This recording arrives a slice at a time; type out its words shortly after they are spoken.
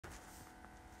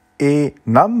A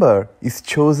number is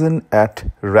chosen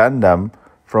at random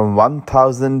from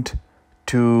 1000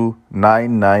 to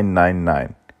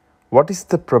 9999. What is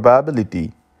the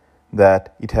probability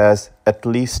that it has at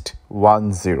least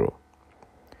one zero?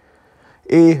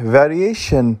 A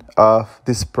variation of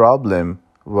this problem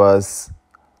was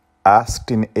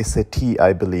asked in SAT,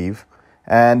 I believe,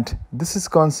 and this is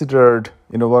considered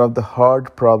one of the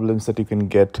hard problems that you can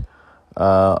get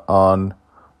on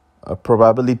a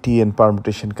probability and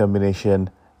permutation combination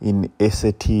in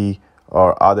SAT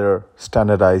or other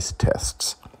standardized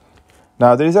tests.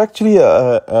 Now, there is actually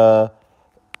a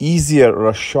easier or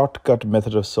a shortcut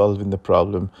method of solving the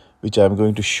problem, which I'm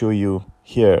going to show you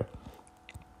here.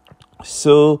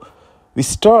 So we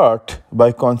start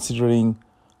by considering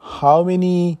how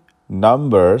many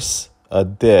numbers are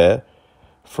there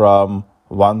from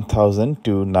 1000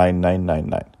 to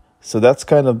 9999. So that's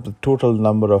kind of the total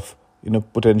number of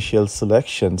potential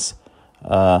selections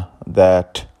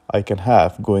that I can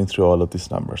have going through all of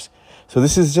these numbers. So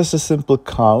this is just a simple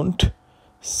count.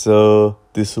 So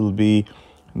this will be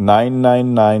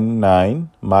 9999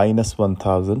 minus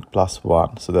 1000 plus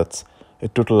 1. So that's a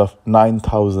total of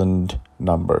 9000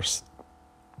 numbers.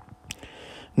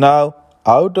 Now,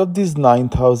 out of these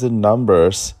 9000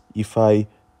 numbers, if I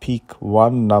pick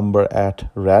one number at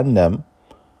random,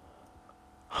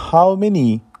 how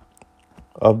many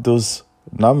of those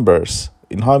numbers,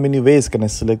 in how many ways can I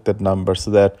select that number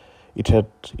so that it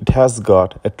has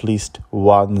got at least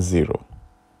one zero?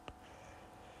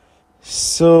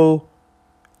 So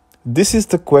this is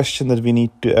the question that we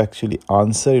need to actually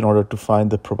answer in order to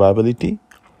find the probability.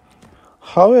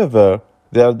 However,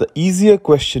 the easier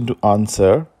question to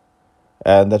answer,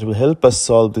 and that will help us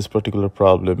solve this particular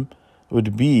problem,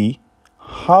 would be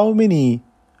how many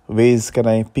ways can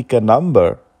I pick a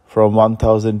number from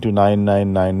 1000 to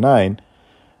 9999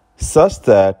 such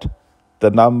that the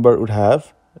number would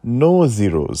have no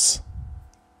zeros.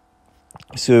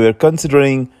 So we're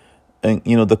considering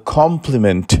the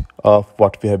complement of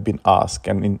what we have been asked,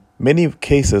 and in many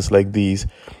cases like these,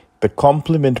 the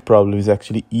complement problem is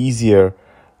actually easier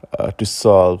to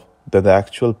solve than the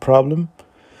actual problem.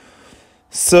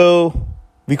 So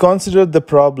we considered the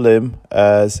problem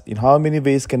as in how many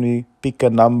ways can we pick a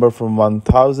number from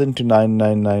 1000 to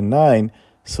 9999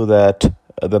 so that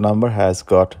the number has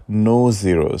got no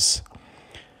zeros.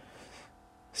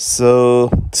 So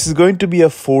this is going to be a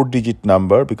 4-digit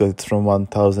number because it's from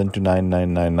 1000 to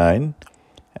 9999.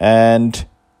 And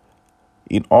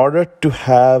in order to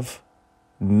have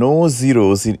no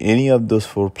zeros in any of those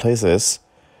four places,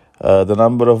 the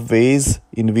number of ways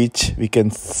in which we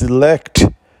can select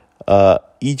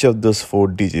each of those 4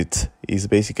 digits is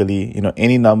basically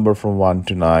any number from 1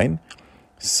 to 9.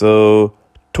 So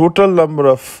total number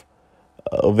of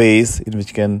ways in which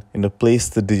you can place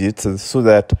the digits so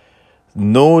that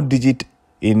no digit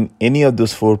in any of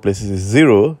those 4 places is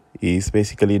 0 is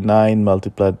basically 9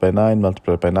 multiplied by 9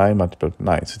 multiplied by 9 multiplied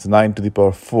by 9. So it's 9 to the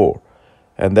power 4,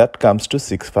 and that comes to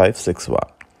 6561.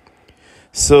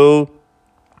 So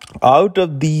out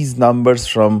of these numbers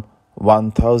from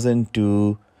 1000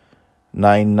 to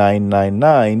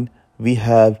 9999, we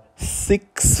have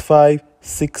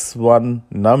 6561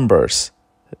 numbers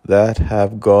that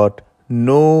have got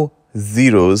no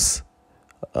zeros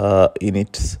in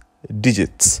its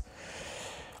digits.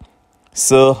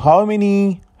 So how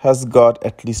many has got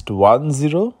at least one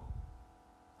zero?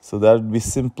 So that would be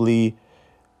simply,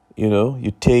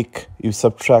 you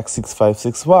subtract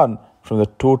 6561 from the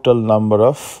total number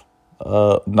of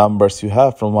numbers you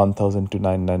have from 1000 to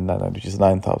 9999, which is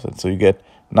 9000. So you get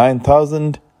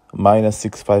 9000 minus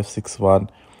 6561,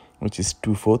 which is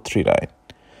 2439.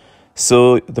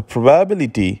 So the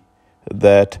probability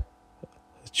that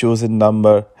the chosen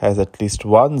number has at least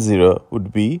one zero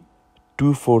would be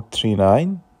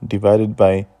 2439 divided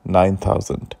by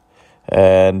 9000,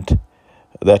 and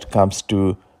that comes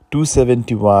to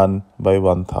 271 by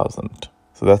 1000.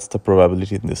 So that's the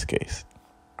probability in this case.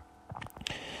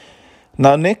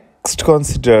 Now next,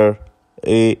 consider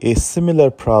a similar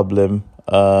problem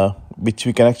which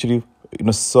we can actually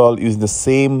solve using the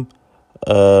same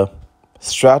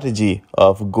strategy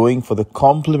of going for the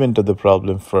complement of the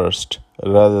problem first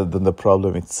rather than the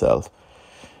problem itself.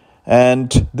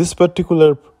 And this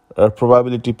particular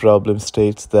probability problem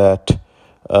states that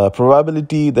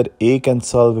probability that A can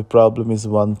solve a problem is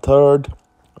 1/3.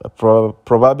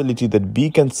 Probability that B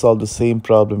can solve the same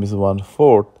problem is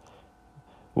 1/4.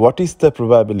 What is the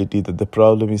probability that the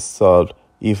problem is solved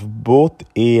if both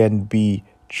A and B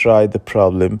try the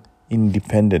problem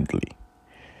independently?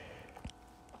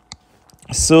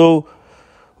 So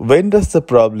when does the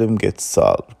problem get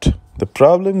solved? The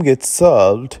problem gets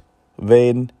solved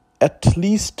when at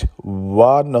least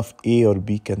one of A or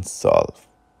B can solve.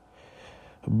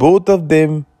 Both of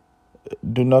them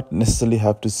do not necessarily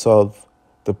have to solve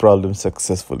the problem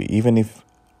successfully. Even if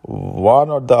one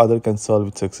or the other can solve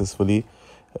it successfully,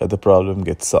 the problem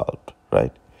gets solved,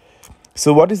 right?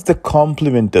 So what is the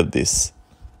complement of this?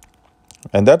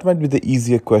 And that might be the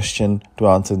easier question to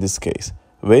answer in this case.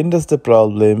 When does the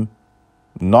problem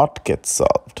not get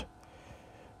solved?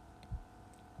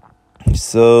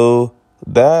 So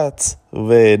that's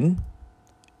when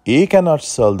A cannot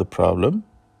solve the problem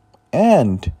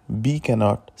and B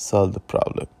cannot solve the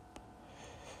problem.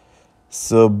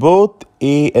 So both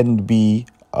A and B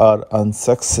are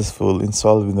unsuccessful in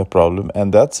solving the problem,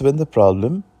 and that's when the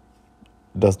problem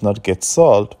does not get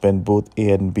solved, when both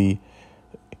A and B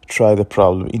try the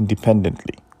problem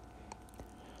independently.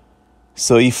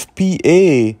 So if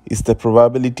PA is the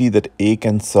probability that A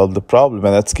can solve the problem,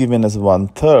 and that's given as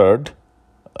 1/3,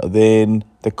 then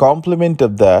the complement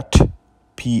of that,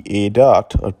 PA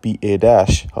dot or PA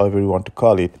dash, however you want to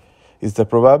call it, is the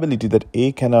probability that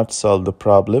A cannot solve the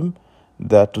problem.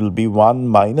 That will be 1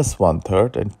 minus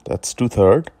 1/3, and that's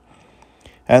 2/3.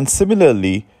 And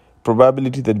similarly,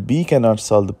 probability that B cannot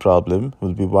solve the problem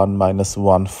will be 1 minus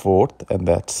 1/4, and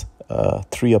that's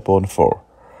 3/4.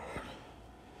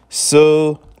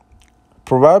 So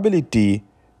probability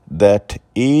that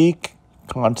A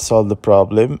can't solve the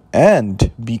problem and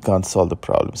B can't solve the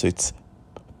problem. So it's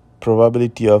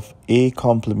probability of A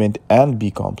complement and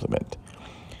B complement.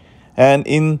 And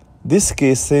in this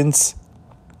case, since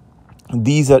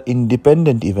these are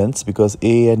independent events, because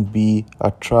A and B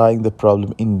are trying the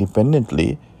problem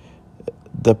independently,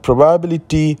 the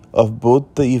probability of both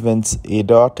the events A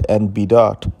dot and B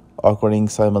dot occurring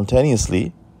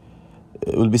simultaneously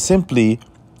will be simply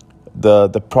the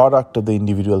product of the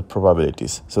individual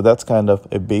probabilities. So that's kind of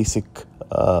a basic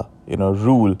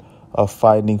rule of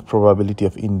finding probability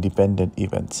of independent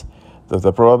events.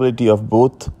 The probability of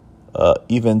both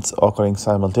events occurring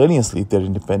simultaneously, if they're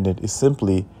independent, is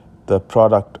simply the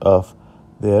product of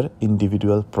their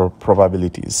individual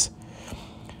probabilities.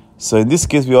 So in this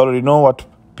case, we already know what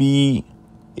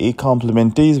PA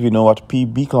complement is. We know what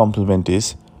PB complement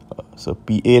is. So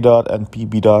PA dot and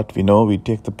PB dot, we know we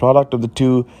take the product of the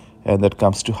two, and that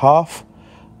comes to half.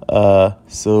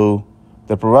 So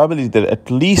the probability that at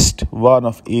least one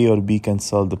of A or B can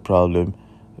solve the problem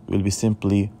will be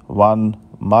simply 1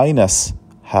 minus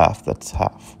half, that's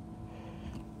half.